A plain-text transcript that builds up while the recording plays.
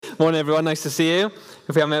Morning, everyone. Nice to see you.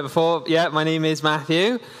 If we haven't met before, my name is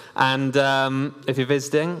Matthew. And if you're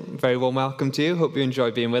visiting, very warm welcome to you. Hope you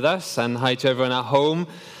enjoy being with us. And hi to everyone at home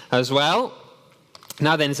as well.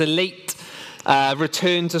 Now then, it's a late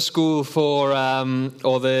return to school for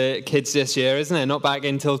all the kids this year, isn't it? Not back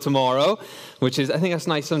until tomorrow, which is, I think that's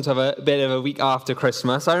nice to have a bit of a week after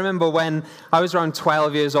Christmas. I remember when I was around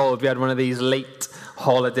 12 years old, we had one of these late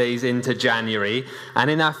holidays into January.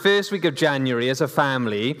 And in our first week of January, as a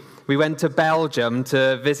family, we went to Belgium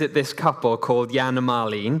to visit this couple called Jan and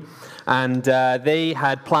Marlene. And they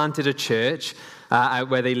had planted a church out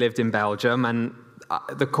where they lived in Belgium. And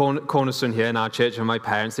the cornerstone here in our church and my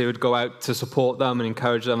parents, they would go out to support them and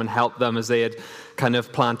encourage them and help them as they had kind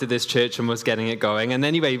of planted this church and was getting it going. And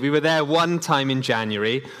anyway, we were there one time in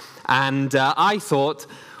January, and I thought,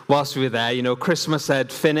 whilst we were there, Christmas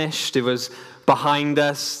had finished, it was behind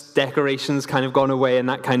us, decorations kind of gone away and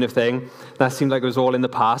that kind of thing. That seemed like it was all in the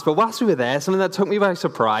past. But whilst we were there, something that took me by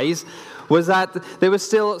surprise was that there were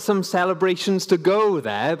still some celebrations to go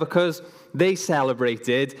there, because they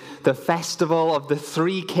celebrated the festival of the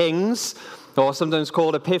Three Kings, or sometimes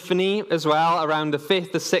called Epiphany as well, around the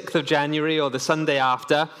 5th, the 6th of January, or the Sunday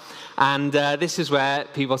after. And this is where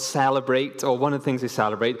people celebrate, or one of the things they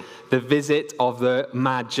celebrate, the visit of the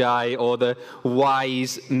Magi, or the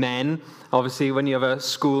wise men. Obviously, when you have a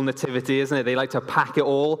school nativity, isn't it, they like to pack it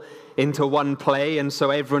all into one play, and so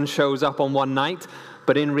everyone shows up on one night.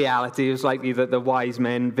 But in reality, it was likely that the wise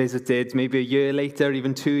men visited maybe a year later,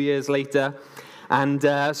 even 2 years later. And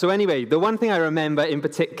so anyway, the one thing I remember in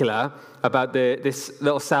particular about this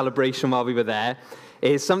little celebration while we were there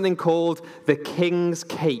is something called the King's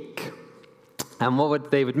Cake. And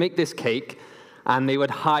they would make this cake, and they would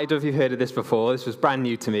hide, I don't know if you've heard of this before, this was brand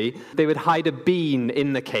new to me. They would hide a bean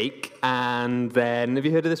in the cake, and then, have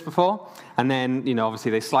you heard of this before? And then, obviously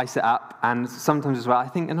they slice it up, and sometimes as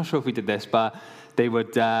well, I'm not sure if we did this, but they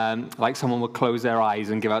would, someone would close their eyes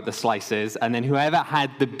and give out the slices, and then whoever had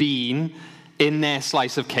the bean in their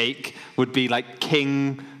slice of cake would be like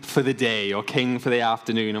king for the day, or king for the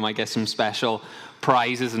afternoon, and might get some special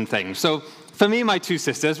prizes and things. So for me and my two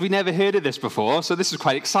sisters, we never heard of this before, so this is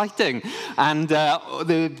quite exciting. And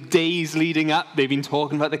the days leading up, they've been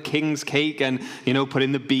talking about the King's Cake and,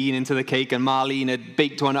 putting the bean into the cake, and Marlene had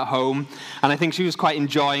baked one at home. And I think she was quite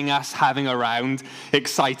enjoying us having around,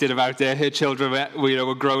 excited about it. Her children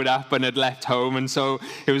were grown up and had left home, and so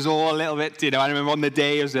it was all a little bit, I remember on the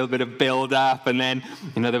day, it was a little bit of build-up, and then,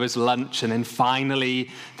 there was lunch, and then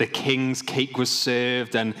finally the King's Cake was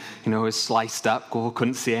served, and, it was sliced up.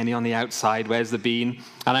 Couldn't see any on the outside. Where's the bean?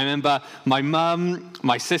 And I remember my mum,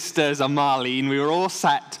 my sisters, and Marlene, we were all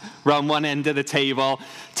sat round one end of the table,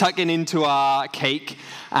 tucking into our cake,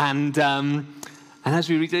 and as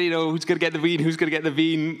we read, who's going to get the bean, who's going to get the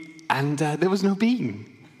bean, and there was no bean.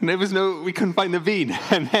 We couldn't find the bean.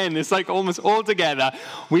 And then it's like almost all together,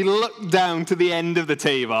 we looked down to the end of the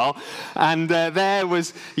table, and there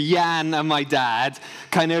was Jan and my dad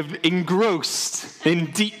kind of engrossed in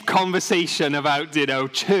deep conversation about,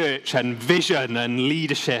 church and vision and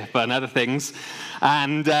leadership and other things.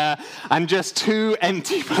 And just two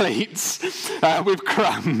empty plates with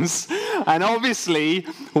crumbs. And obviously,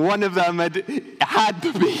 one of them had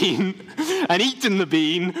the bean and eaten the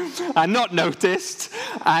bean and not noticed.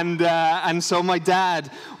 And so my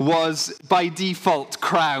dad was, by default,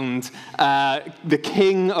 crowned the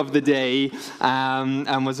king of the day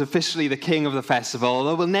and was officially the king of the festival.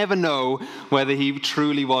 Although we'll never know whether he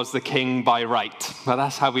truly was the king by right. But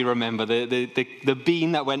that's how we remember the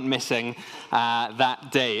bean that went missing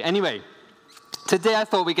that day. Anyway, today I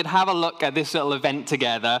thought we could have a look at this little event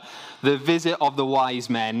together, the visit of the wise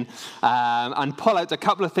men, and pull out a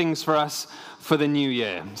couple of things for us for the new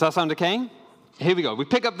year. Does that sound okay? Here we go. We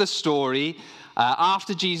pick up the story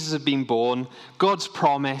after Jesus had been born, God's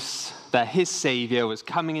promise that his Savior was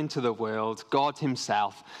coming into the world, God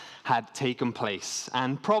himself, had taken place.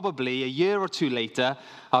 And probably a year or two later,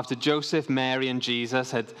 after Joseph, Mary, and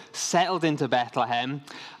Jesus had settled into Bethlehem,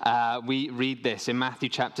 we read this in Matthew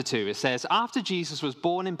chapter 2. It says, after Jesus was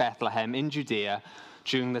born in Bethlehem in Judea,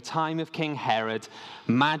 during the time of King Herod,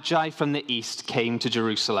 Magi from the east came to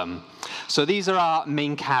Jerusalem. So these are our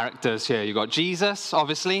main characters here. You've got Jesus,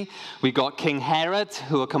 obviously. We've got King Herod,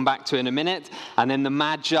 who we'll come back to in a minute. And then the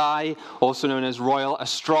Magi, also known as royal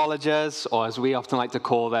astrologers, or as we often like to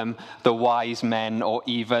call them, the wise men, or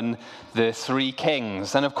even the three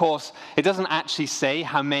kings. And of course, it doesn't actually say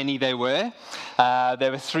how many there were.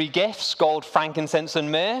 There were 3 gifts, gold, frankincense,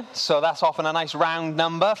 and myrrh. So that's often a nice round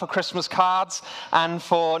number for Christmas cards and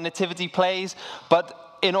for nativity plays.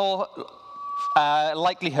 But in all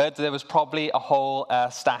likelihood there was probably a whole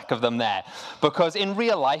stack of them there. Because in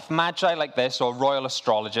real life, magi like this, or royal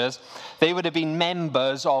astrologers, they would have been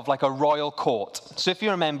members of like a royal court. So if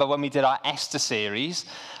you remember when we did our Esther series,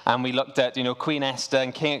 and we looked at, Queen Esther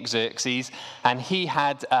and King Xerxes, and he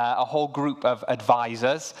had a whole group of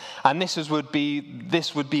advisors, and this would be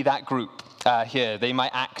that group. Here. They might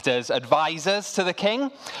act as advisors to the king,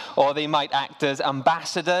 or they might act as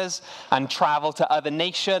ambassadors and travel to other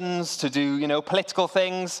nations to do, political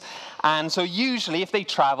things. And so usually if they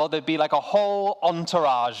traveled, there'd be like a whole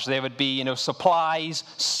entourage. There would be, supplies,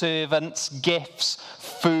 servants, gifts,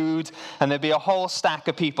 food, and there'd be a whole stack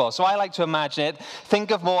of people. So I like to imagine it. Think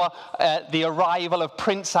of more the arrival of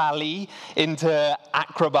Prince Ali into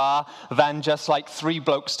Aqaba than just like 3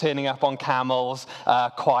 blokes turning up on camels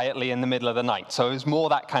quietly in the middle of the night. So it was more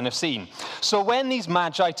that kind of scene. So when these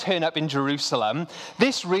magi turn up in Jerusalem,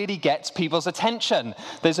 this really gets people's attention.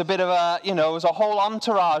 There's a bit of there's a whole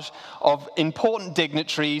entourage of important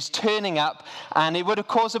dignitaries turning up, and it would have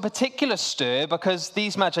caused a particular stir because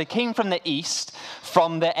these magi came from the east,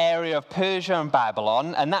 from the area of Persia and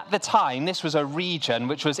Babylon, and at the time this was a region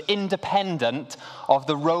which was independent of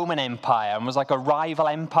the Roman Empire and was like a rival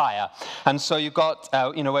empire. And so you've got,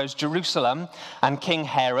 whereas Jerusalem and King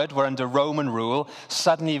Herod were under Roman rule,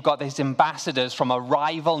 suddenly you've got these ambassadors from a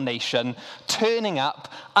rival nation turning up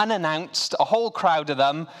unannounced, a whole crowd of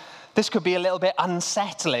them. This could be a little bit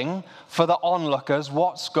unsettling for the onlookers.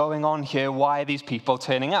 What's going on here? Why are these people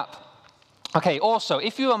turning up? Okay, also,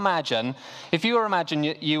 if you imagine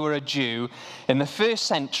you were a Jew in the first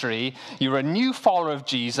century, you were a new follower of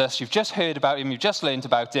Jesus, you've just heard about him, you've just learned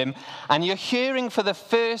about him, and you're hearing for the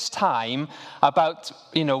first time about,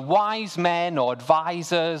 wise men or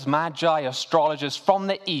advisors, magi, astrologers from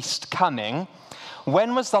the east coming.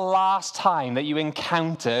 When was the last time that you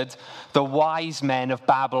encountered the wise men of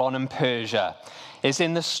Babylon and Persia? It's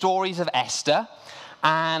in the stories of Esther,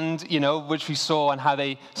 and, which we saw, and how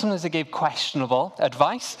sometimes they gave questionable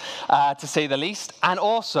advice, to say the least, and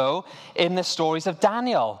also in the stories of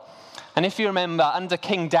Daniel. And if you remember, under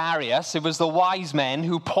King Darius, it was the wise men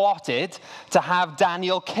who plotted to have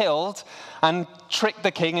Daniel killed and trick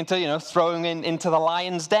the king into, throwing him into the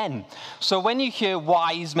lion's den. So when you hear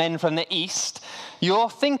wise men from the east, you're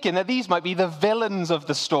thinking that these might be the villains of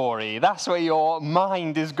the story. That's where your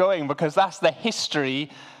mind is going, because that's the history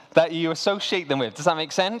that you associate them with. Does that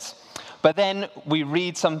make sense? But then we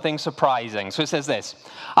read something surprising. So it says this: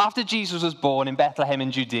 after Jesus was born in Bethlehem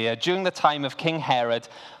in Judea, during the time of King Herod,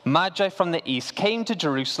 magi from the east came to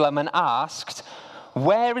Jerusalem and asked,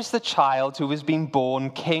 "Where is the child who has been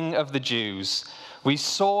born King of the Jews? We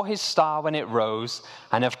saw his star when it rose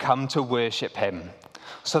and have come to worship him."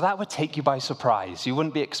 So that would take you by surprise. You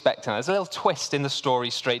wouldn't be expecting that. There's a little twist in the story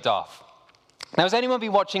straight off. Now, has anyone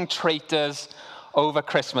been watching Traitors over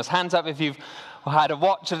Christmas? Hands up if you've had a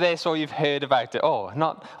watch of this or you've heard about it. Oh,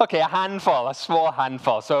 not okay. A small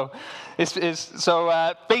handful. So,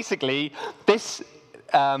 basically, this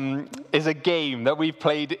is a game that we've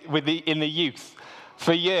played in the youth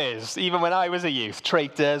for years, even when I was a youth.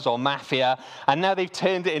 Traitors or Mafia, and now they've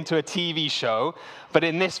turned it into a TV show. But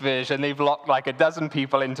in this version, they've locked like a dozen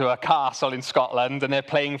people into a castle in Scotland, and they're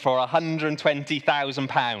playing for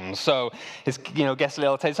 £120,000. So it's, gets a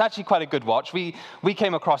little taste. It's actually quite a good watch. We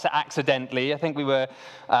came across it accidentally. I think we were,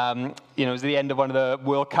 it was the end of one of the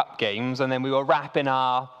World Cup games, and then we were wrapping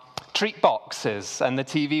our treat boxes, and the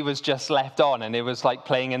TV was just left on, and it was like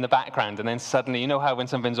playing in the background, and then suddenly, you know how when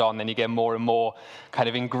something's on, then you get more and more kind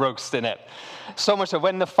of engrossed in it. So much so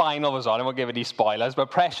when the final was on, I won't give any spoilers, but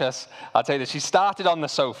Precious, I'll tell you this, she started on the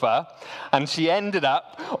sofa, and she ended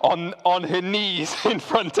up on her knees in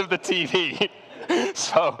front of the TV.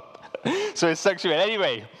 so it sucks you in.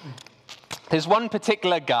 Anyway, there's one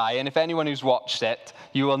particular guy, and if anyone who's watched it,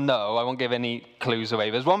 you will know, I won't give any clues away,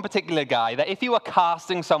 there's one particular guy that if you were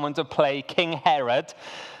casting someone to play King Herod,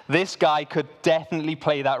 this guy could definitely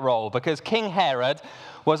play that role, because King Herod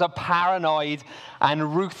was a paranoid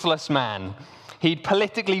and ruthless man. He'd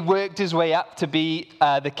politically worked his way up to be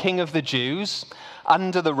the king of the Jews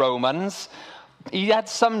under the Romans. He had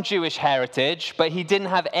some Jewish heritage, but he didn't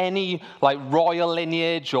have any royal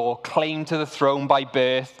lineage or claim to the throne by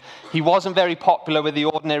birth. He wasn't very popular with the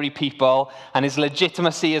ordinary people, and his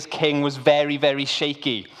legitimacy as king was very, very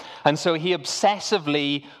shaky. And so he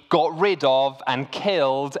obsessively got rid of and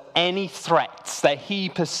killed any threats that he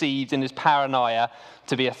perceived in his paranoia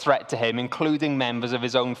to be a threat to him, including members of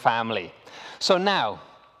his own family. So now,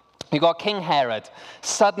 you've got King Herod.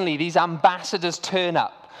 Suddenly, these ambassadors turn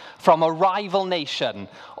up from a rival nation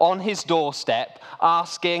on his doorstep,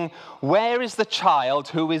 asking, "Where is the child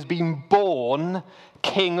who has been born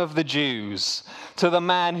King of the Jews, to the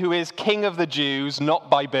man who is King of the Jews, not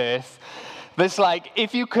by birth. There's like,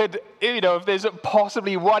 if you could, if there's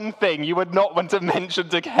possibly one thing you would not want to mention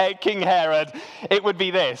to King Herod, it would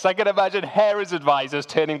be this. I can imagine Herod's advisors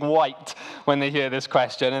turning white when they hear this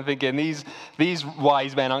question and thinking, these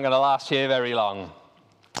wise men aren't going to last here very long.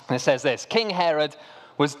 And it says this: King Herod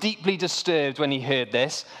was deeply disturbed when he heard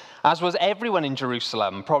this, as was everyone in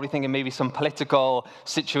Jerusalem, probably thinking maybe some political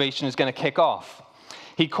situation is going to kick off.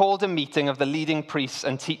 He called a meeting of the leading priests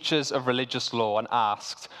and teachers of religious law and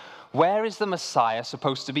asked, "Where is the Messiah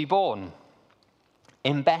supposed to be born?"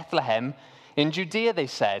 "In Bethlehem, in Judea," they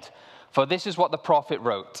said, "for this is what the prophet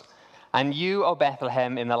wrote. And you, O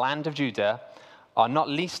Bethlehem, in the land of Judah, are not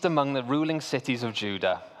least among the ruling cities of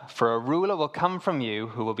Judah, for a ruler will come from you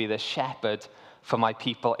who will be the shepherd for my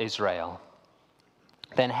people Israel."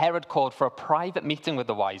 Then Herod called for a private meeting with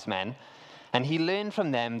the wise men, and he learned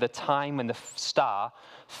from them the time when the star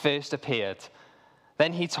first appeared.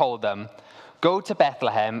 Then he told them, "Go to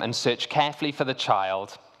Bethlehem and search carefully for the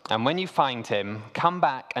child, and when you find him, come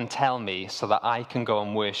back and tell me so that I can go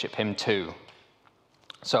and worship him too."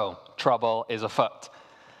 So, trouble is afoot.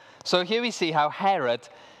 So here we see how Herod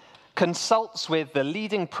consults with the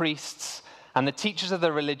leading priests and the teachers of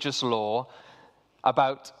the religious law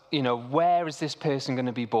about, where is this person going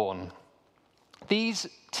to be born? These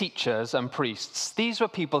teachers and priests, these were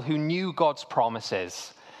people who knew God's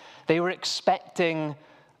promises. They were expecting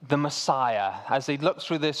the Messiah. As they looked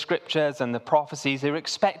through the scriptures and the prophecies, they were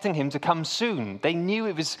expecting him to come soon. They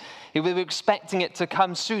knew they were expecting it to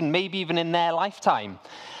come soon, maybe even in their lifetime.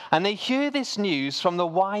 And they hear this news from the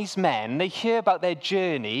wise men. They hear about their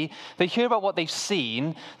journey. They hear about what they've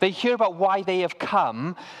seen. They hear about why they have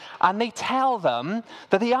come. And they tell them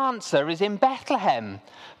that the answer is in Bethlehem.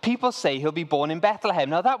 People say he'll be born in Bethlehem.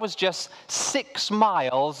 Now, that was just 6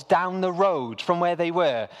 miles down the road from where they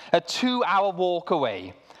were, a 2-hour walk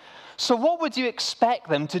away. So what would you expect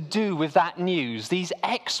them to do with that news? These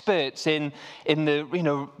experts in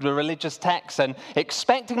the religious texts and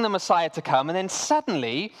expecting the Messiah to come, and then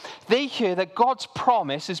suddenly they hear that God's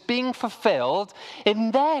promise is being fulfilled in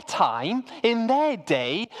their time, in their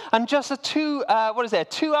day, and just a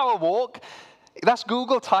 2-hour walk. That's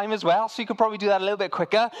Google time as well, so you could probably do that a little bit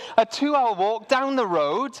quicker. A 2-hour walk down the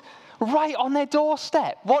road, right on their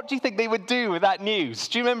doorstep. What do you think they would do with that news?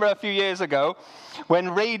 Do you remember a few years ago when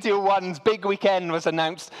Radio 1's big weekend was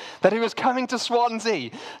announced that he was coming to Swansea,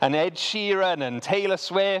 and Ed Sheeran and Taylor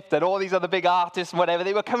Swift and all these other big artists and whatever,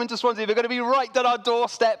 they were coming to Swansea. They were going to be right at our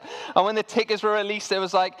doorstep. And when the tickets were released, it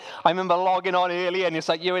was like, I remember logging on early, and it's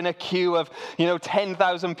like you're in a queue of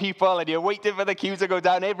 10,000 people, and you're waiting for the queue to go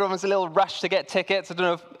down. Everyone was a little rushed to get tickets. I don't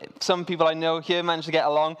know if some people I know here managed to get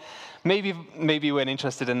along. Maybe you weren't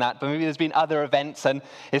interested in that, but maybe there's been other events and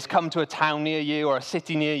it's come to a town near you or a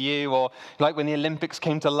city near you, or like when the Olympics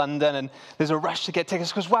came to London and there's a rush to get tickets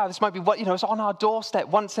because, wow, this might be it's on our doorstep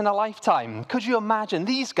once in a lifetime. Could you imagine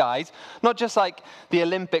these guys, not just like the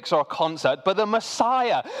Olympics or a concert, but the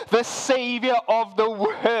Messiah, the Savior of the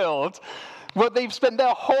world, what they've spent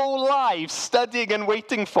their whole lives studying and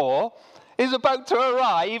waiting for, is about to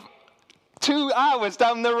arrive 2 hours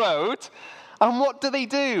down the road. And what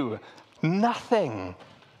do? Nothing.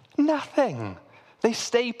 They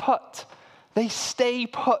stay put. They stay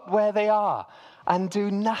put where they are and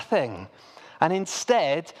do nothing. And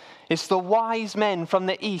instead, it's the wise men from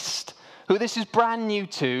the east, who this is brand new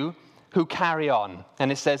to, who carry on.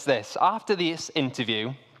 And it says this: after this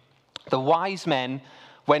interview, the wise men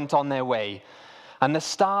went on their way, and the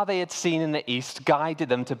star they had seen in the east guided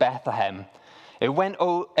them to Bethlehem. It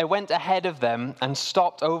went ahead of them and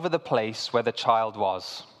stopped over the place where the child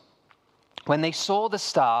was. When they saw the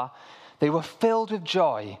star, they were filled with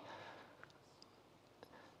joy.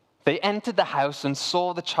 They entered the house and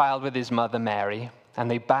saw the child with his mother Mary, and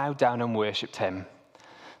they bowed down and worshipped him.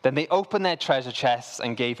 Then they opened their treasure chests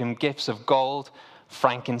and gave him gifts of gold,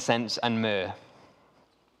 frankincense, and myrrh.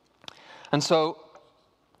 And so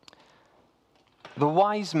the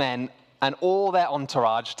wise men and all their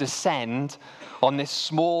entourage descend on this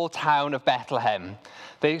small town of Bethlehem.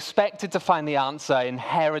 They expected to find the answer in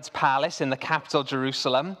Herod's palace in the capital,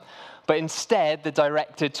 Jerusalem, but instead they're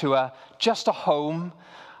directed to just a home,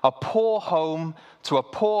 a poor home to a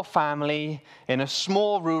poor family in a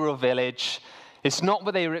small rural village. It's not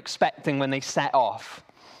what they were expecting when they set off.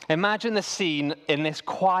 Imagine the scene in this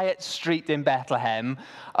quiet street in Bethlehem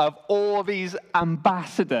of all these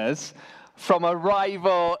ambassadors from a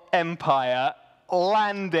rival empire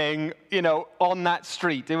landing, on that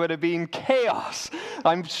street. It would have been chaos.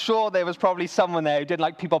 I'm sure there was probably someone there who didn't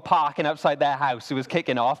like people parking outside their house who was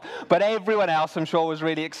kicking off, but everyone else, I'm sure, was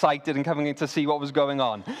really excited and coming in to see what was going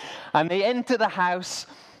on. And they enter the house,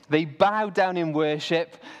 they bow down in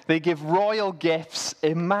worship, they give royal gifts.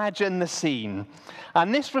 Imagine the scene.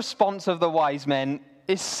 And this response of the wise men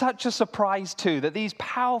is such a surprise too, that these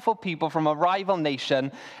powerful people from a rival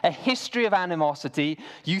nation, a history of animosity,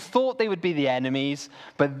 you thought they would be the enemies,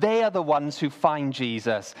 but they are the ones who find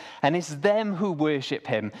Jesus. And it's them who worship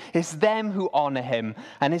him. It's them who honor him.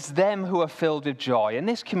 And it's them who are filled with joy. And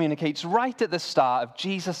this communicates right at the start of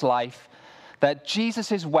Jesus' life that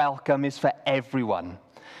Jesus' welcome is for everyone.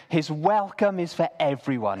 His welcome is for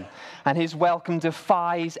everyone, and his welcome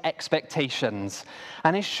defies expectations.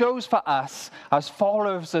 And it shows for us, as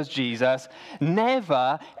followers of Jesus,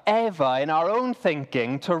 never, ever in our own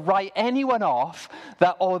thinking to write anyone off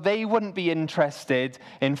or they wouldn't be interested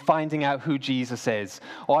in finding out who Jesus is.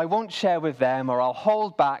 Or I won't share with them, or I'll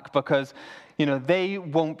hold back because, they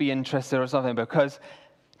won't be interested or something, because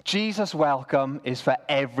Jesus' welcome is for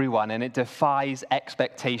everyone, and it defies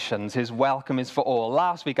expectations. His welcome is for all.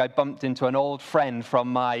 Last week, I bumped into an old friend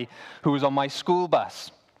who was on my school bus.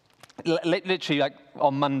 Literally, like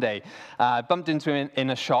on Monday, I bumped into him in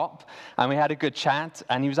a shop, and we had a good chat.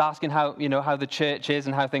 And he was asking how the church is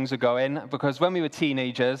and how things are going. Because when we were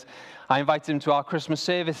teenagers, I invited him to our Christmas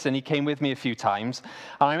service, and he came with me a few times.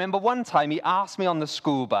 And I remember one time he asked me on the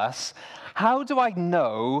school bus, "How do I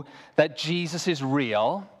know that Jesus is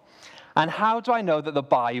real? And how do I know that the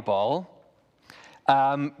Bible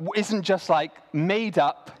isn't just like made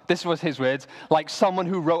up," this was his words, "like someone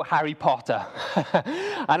who wrote Harry Potter?"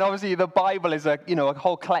 And obviously the Bible is a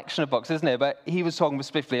whole collection of books, isn't it? But he was talking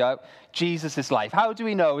specifically about Jesus' life. How do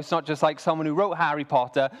we know it's not just like someone who wrote Harry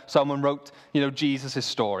Potter, someone wrote, Jesus'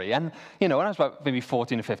 story? And, when I was about maybe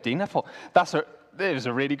 14 or 15, I thought, it was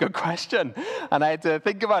a really good question. And I had to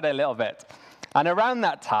think about it a little bit. And around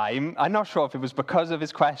that time, I'm not sure if it was because of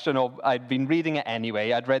his question or I'd been reading it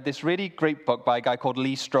anyway, I'd read this really great book by a guy called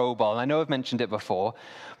Lee Strobel. And I know I've mentioned it before.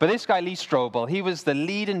 But this guy, Lee Strobel, he was the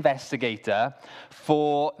lead investigator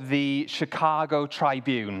for the Chicago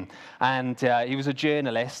Tribune. And he was a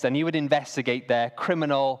journalist, and he would investigate their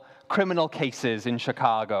criminal cases in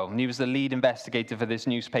Chicago. And he was the lead investigator for this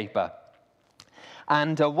newspaper.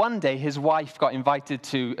 And one day, his wife got invited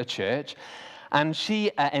to a church, and she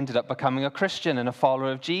ended up becoming a Christian and a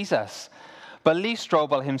follower of Jesus. But Lee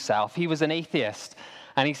Strobel himself, he was an atheist.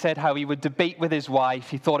 And he said how he would debate with his wife.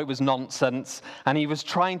 He thought it was nonsense. And he was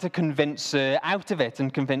trying to convince her out of it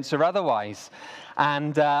and convince her otherwise.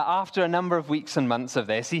 And after a number of weeks and months of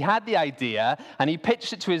this, he had the idea, and he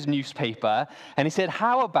pitched it to his newspaper. And he said,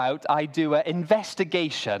 "How about I do an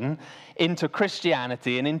investigation into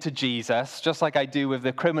Christianity and into Jesus, just like I do with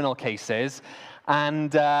the criminal cases,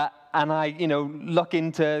 and I, look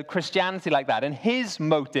into Christianity like that." And his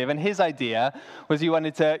motive and his idea was he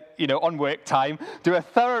wanted to, on work time, do a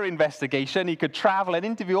thorough investigation. He could travel and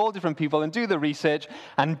interview all different people and do the research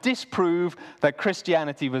and disprove that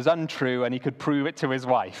Christianity was untrue, and he could prove it to his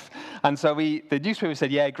wife. And so the newspaper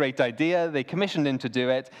said, "Yeah, great idea." They commissioned him to do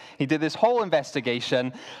it. He did this whole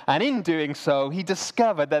investigation, and in doing so, he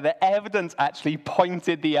discovered that the evidence actually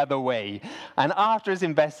pointed the other way. And after his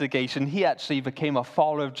investigation, he actually became a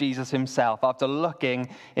follower of Jesus himself. After looking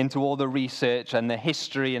into all the research and the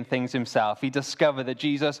history and things himself, he discovered that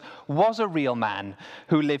Jesus was a real man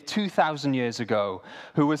who lived 2,000 years ago,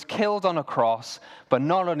 who was killed on a cross, but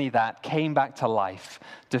not only that, came back to life,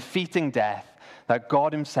 defeating death, that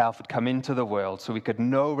God himself would come into the world so we could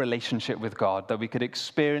know relationship with God, that we could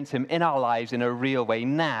experience him in our lives in a real way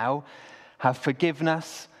now, have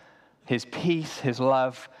forgiveness, his peace, his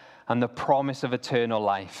love, and the promise of eternal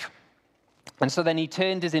life. And so then he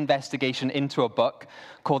turned his investigation into a book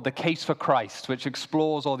called The Case for Christ, which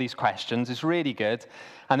explores all these questions. It's really good.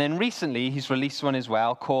 And then recently he's released one as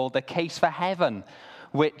well called The Case for Heaven,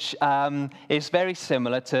 which is very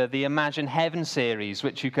similar to the Imagine Heaven series,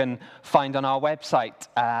 which you can find on our website,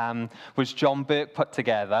 which John Burke put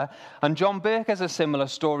together. And John Burke has a similar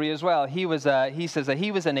story as well. He says that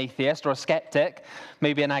he was an atheist or a skeptic,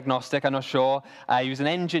 maybe an agnostic, I'm not sure. He was an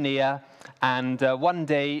engineer, and one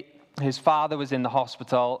day his father was in the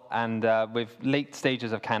hospital and with late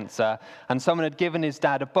stages of cancer, and someone had given his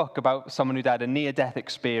dad a book about someone who'd had a near-death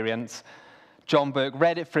experience. John Burke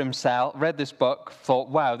read it for himself, read this book, thought,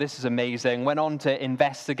 wow, this is amazing, went on to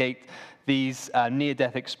investigate these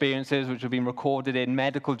near-death experiences, which have been recorded in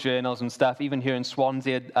medical journals and stuff. Even here in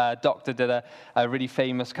Swansea, a doctor did a really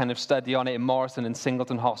famous kind of study on it in Morrison and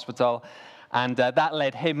Singleton Hospital. And that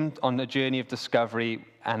led him on a journey of discovery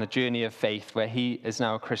and a journey of faith where he is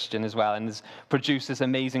now a Christian as well and has produced this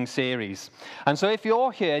amazing series. And so if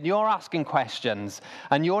you're here and you're asking questions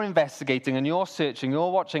and you're investigating and you're searching,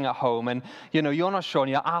 you're watching at home and you're not sure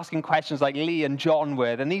and you're asking questions like Lee and John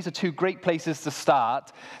were, then these are two great places to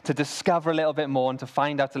start to discover a little bit more and to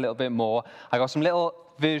find out a little bit more. I got some little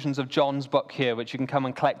versions of John's book here, which you can come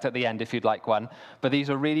and collect at the end if you'd like one. But these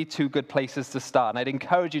are really two good places to start. And I'd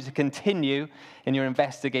encourage you to continue in your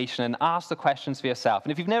investigation and ask the questions for yourself.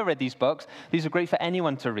 And if you've never read these books, these are great for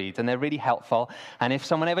anyone to read, and they're really helpful. And if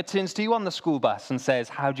someone ever turns to you on the school bus and says,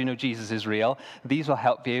 "How do you know Jesus is real?" these will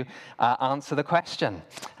help you answer the question.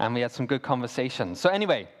 And we had some good conversations. So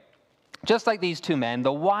anyway, just like these two men,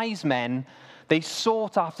 the wise men, they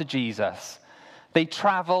sought after Jesus. They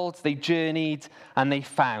traveled, they journeyed, and they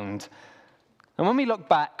found. And when we look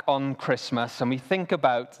back on Christmas and we think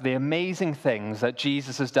about the amazing things that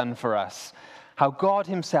Jesus has done for us, how God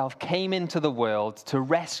himself came into the world to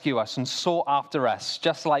rescue us and sought after us,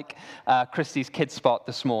 just like Christy's Kids Spot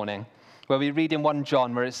this morning, where we read in 1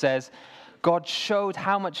 John where it says, God showed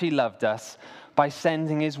how much he loved us by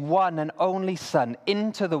sending his one and only Son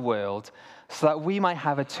into the world so that we might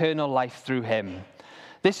have eternal life through him.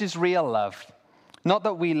 This is real love. Not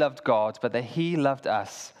that we loved God, but that he loved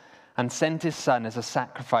us and sent his Son as a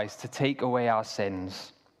sacrifice to take away our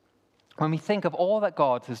sins. When we think of all that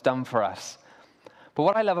God has done for us, but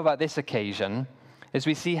what I love about this occasion is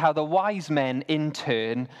we see how the wise men in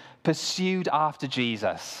turn pursued after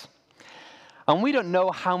Jesus. And we don't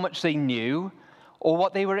know how much they knew or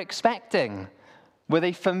what they were expecting. Were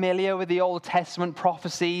they familiar with the Old Testament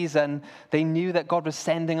prophecies and they knew that God was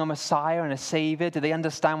sending a Messiah and a Savior? Did they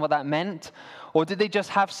understand what that meant? Or did they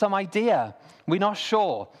just have some idea? We're not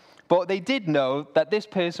sure. But they did know that this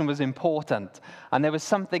person was important and there was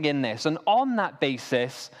something in this. And on that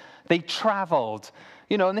basis, they traveled.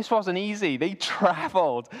 And this wasn't easy. They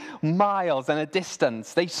traveled miles and a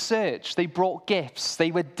distance. They searched. They brought gifts.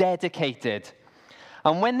 They were dedicated.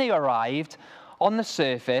 And when they arrived, on the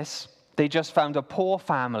surface, they just found a poor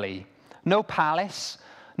family. No palace,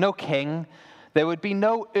 no king. There would be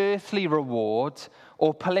no earthly reward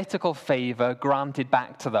or political favor granted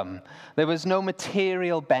back to them. There was no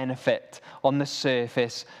material benefit on the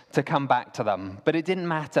surface to come back to them. But it didn't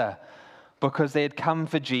matter because they had come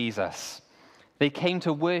for Jesus. They came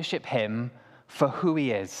to worship him for who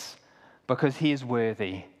he is, because he is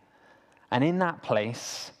worthy. And in that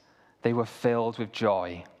place, they were filled with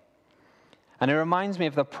joy. And it reminds me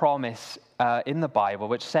of the promise in the Bible,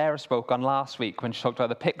 which Sarah spoke on last week when she talked about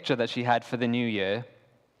the picture that she had for the new year,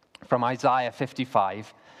 from Isaiah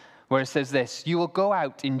 55, where it says this, "You will go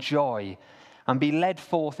out in joy and be led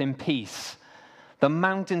forth in peace. The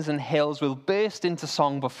mountains and hills will burst into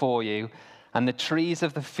song before you, and the trees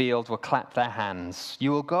of the field will clap their hands.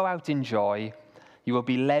 You will go out in joy. You will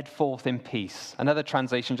be led forth in peace." Another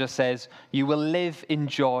translation just says, "You will live in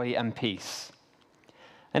joy and peace."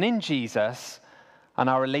 And in Jesus and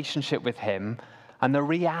our relationship with him and the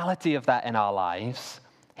reality of that in our lives,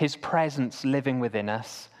 his presence living within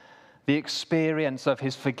us, the experience of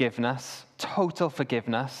his forgiveness, total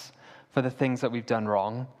forgiveness for the things that we've done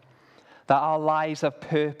wrong, that our lives have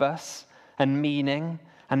purpose and meaning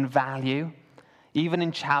and value, even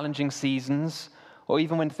in challenging seasons or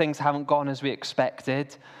even when things haven't gone as we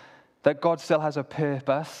expected, that God still has a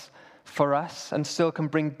purpose for us and still can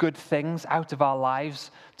bring good things out of our lives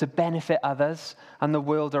to benefit others and the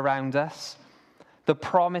world around us. The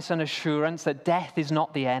promise and assurance that death is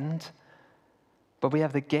not the end, but we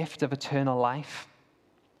have the gift of eternal life.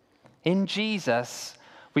 In Jesus,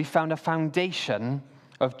 we found a foundation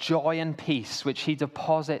of joy and peace, which he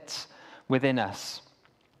deposits within us.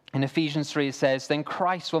 In Ephesians 3, it says, "Then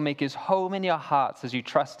Christ will make his home in your hearts as you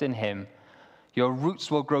trust in him. Your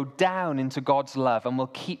roots will grow down into God's love and will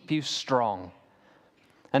keep you strong."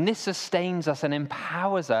 And this sustains us and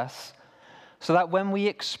empowers us so that when we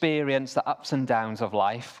experience the ups and downs of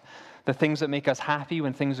life, the things that make us happy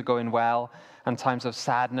when things are going well, and times of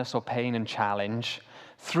sadness or pain and challenge,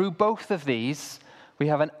 through both of these, we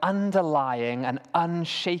have an underlying and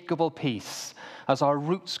unshakable peace as our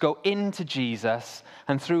roots go into Jesus,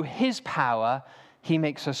 and through his power, he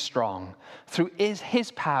makes us strong. Through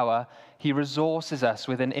his power, he resources us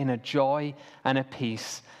with an inner joy and a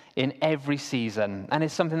peace in every season. And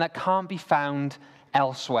it's something that can't be found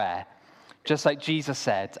elsewhere. Just like Jesus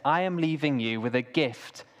said, "I am leaving you with a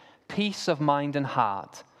gift, peace of mind and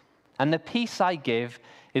heart. And the peace I give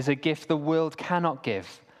is a gift the world cannot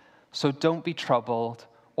give. So don't be troubled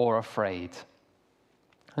or afraid."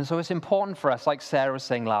 And so it's important for us, like Sarah was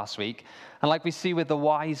saying last week, and like we see with the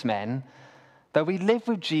wise men, that we live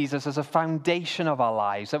with Jesus as a foundation of our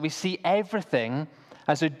lives, that we see everything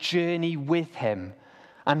as a journey with him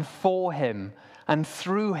and for him and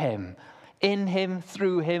through him, in him,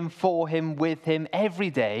 through him, for him, with him, every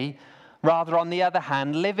day, rather, on the other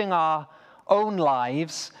hand, living our own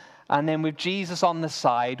lives and then with Jesus on the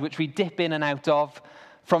side, which we dip in and out of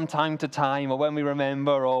from time to time, or when we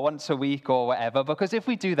remember, or once a week, or whatever. Because if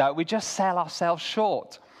we do that, we just sell ourselves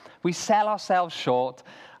short. We sell ourselves short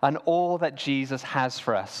and all that Jesus has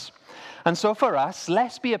for us. And so for us,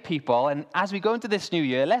 let's be a people, and as we go into this new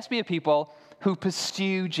year, let's be a people who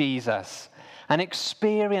pursue Jesus and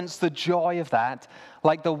experience the joy of that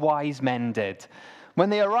like the wise men did. When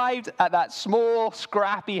they arrived at that small,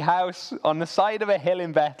 scrappy house on the side of a hill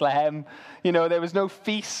in Bethlehem, there was no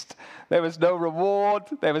feast, there was no reward,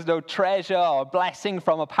 there was no treasure or blessing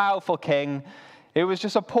from a powerful king. It was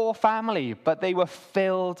just a poor family, but they were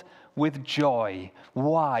filled with joy.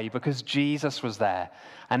 Why? Because Jesus was there.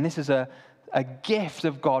 And this is a gift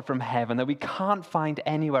of God from heaven that we can't find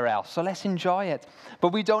anywhere else. So let's enjoy it.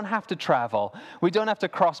 But we don't have to travel. We don't have to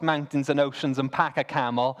cross mountains and oceans and pack a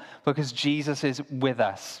camel, because Jesus is with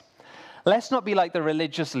us. Let's not be like the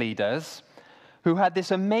religious leaders who had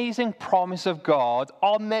this amazing promise of God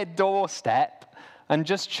on their doorstep and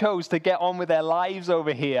just chose to get on with their lives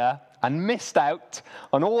over here and missed out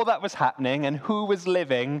on all that was happening and who was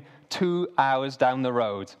living 2 hours down the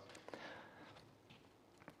road.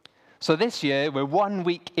 So this year, we're 1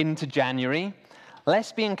 week into January.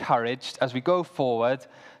 Let's be encouraged as we go forward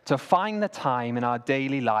to find the time in our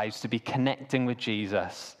daily lives to be connecting with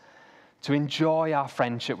Jesus, to enjoy our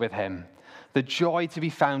friendship with him, the joy to be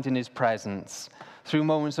found in his presence, through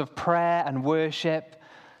moments of prayer and worship,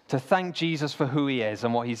 to thank Jesus for who he is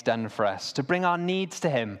and what he's done for us, to bring our needs to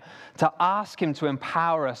him, to ask him to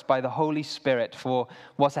empower us by the Holy Spirit for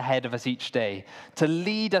what's ahead of us each day, to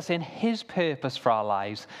lead us in his purpose for our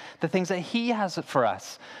lives, the things that he has for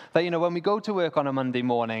us. That, when we go to work on a Monday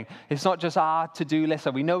morning, it's not just our to-do list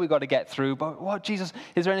that we know we've got to get through, but what, Jesus,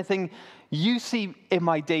 is there anything you see in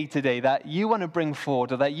my day-to-day that you want to bring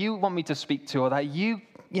forward, or that you want me to speak to, or that you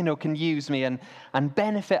can use me and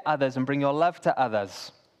benefit others and bring your love to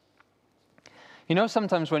others?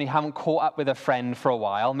 Sometimes when you haven't caught up with a friend for a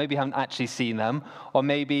while, maybe you haven't actually seen them, or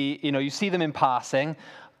maybe, you see them in passing,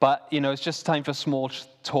 but, it's just time for small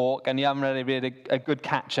talk, and you haven't really a good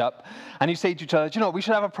catch-up, and you say to each other, we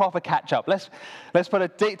should have a proper catch-up. Let's put a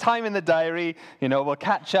time in the diary, we'll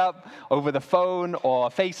catch up over the phone, or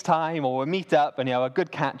FaceTime, or we'll meet up, and have a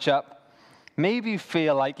good catch-up. Maybe you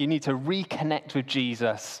feel like you need to reconnect with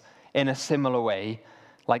Jesus in a similar way,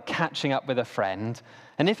 like catching up with a friend.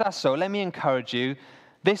 And if that's so, let me encourage you.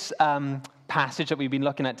 This passage that we've been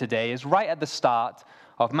looking at today is right at the start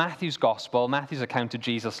of Matthew's Gospel, Matthew's account of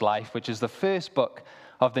Jesus' life, which is the first book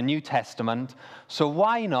of the New Testament. So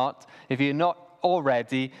why not, if you're not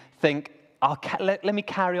already, think, let me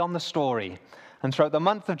carry on the story. And throughout the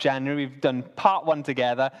month of January, we've done part 1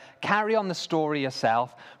 together. Carry on the story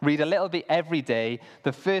yourself. Read a little bit every day,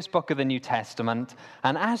 the first book of the New Testament.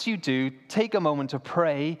 And as you do, take a moment to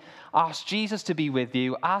pray. Ask Jesus to be with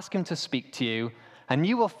you. Ask him to speak to you. And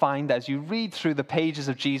you will find, as you read through the pages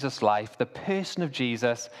of Jesus' life, the person of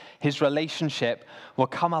Jesus, his relationship, will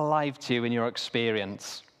come alive to you in your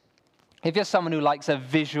experience. If you're someone who likes a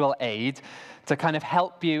visual aid to kind of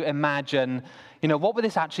help you imagine, what would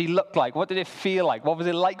this actually look like? What did it feel like? What was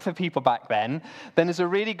it like for people back then? Then there's a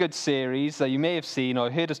really good series that you may have seen or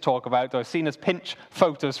heard us talk about or seen us pinch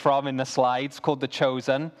photos from in the slides called The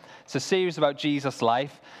Chosen. It's a series about Jesus'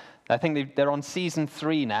 life. I think they're on season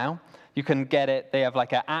 3 now. You can get it. They have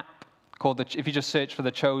like an app called, if you just search for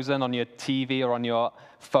The Chosen on your TV or on your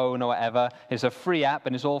phone or whatever, it's a free app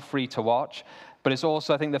and it's all free to watch. But it's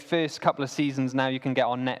also, I think, the first couple of seasons now you can get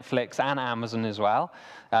on Netflix and Amazon as well,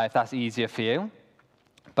 if that's easier for you.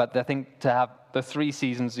 But I think to have the 3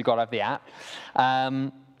 seasons, you've got to have the app.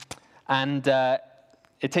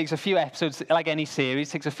 It takes a few episodes, like any series,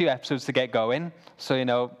 it takes a few episodes to get going.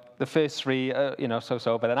 So, the first 3,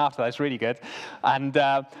 so-so, but then after that, it's really good. And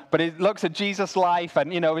but it looks at Jesus' life,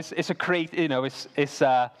 and it's a create, it's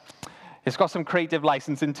got some creative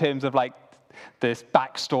license in terms of like the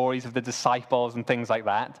backstories of the disciples and things like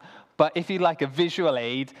that. But if you like a visual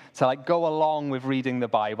aid to like go along with reading the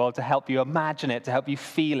Bible, to help you imagine it, to help you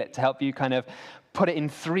feel it, to help you kind of put it in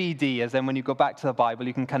 3D, as then when you go back to the Bible,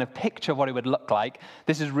 you can kind of picture what it would look like.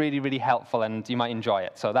 This is really, really helpful, and you might enjoy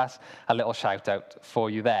it. So that's a little shout out for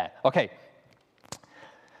you there. Okay.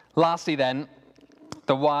 Lastly then,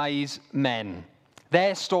 the wise men.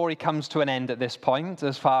 Their story comes to an end at this point,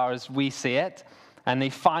 as far as we see it, and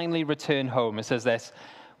they finally return home. It says this: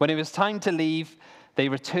 when it was time to leave, they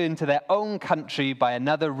returned to their own country by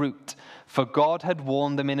another route, for God had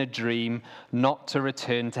warned them in a dream not to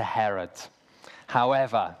return to Herod.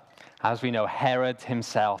 However, as we know, Herod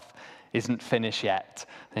himself isn't finished yet.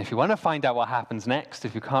 And if you want to find out what happens next,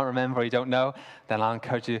 if you can't remember or you don't know, then I'll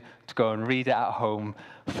encourage you to go and read it at home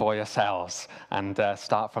for yourselves and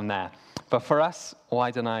start from there. But for us,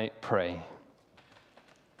 why don't I pray?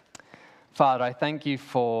 Father, I thank you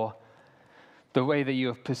for the way that you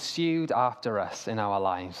have pursued after us in our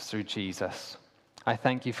lives through Jesus. I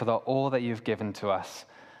thank you for all that you've given to us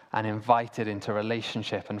and invited into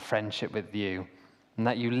relationship and friendship with you, and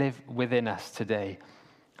that you live within us today.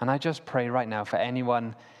 And I just pray right now for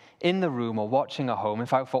anyone in the room or watching at home, in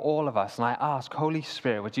fact, for all of us, and I ask, Holy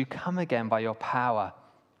Spirit, would you come again by your power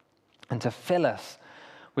and to fill us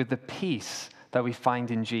with the peace that we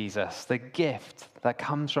find in Jesus, the gift that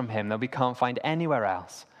comes from him that we can't find anywhere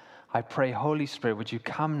else. I pray, Holy Spirit, would you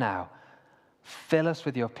come now, fill us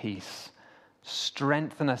with your peace,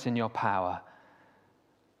 strengthen us in your power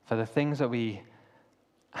for the things that we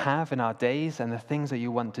have in our days and the things that you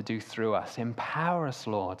want to do through us. Empower us,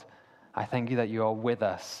 Lord. I thank you that you are with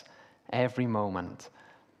us every moment.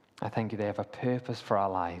 I thank you they have a purpose for our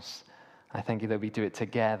lives. I thank you that we do it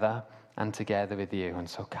together and together with you. And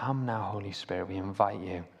so come now, Holy Spirit, we invite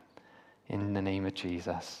you in the name of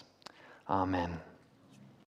Jesus. Amen.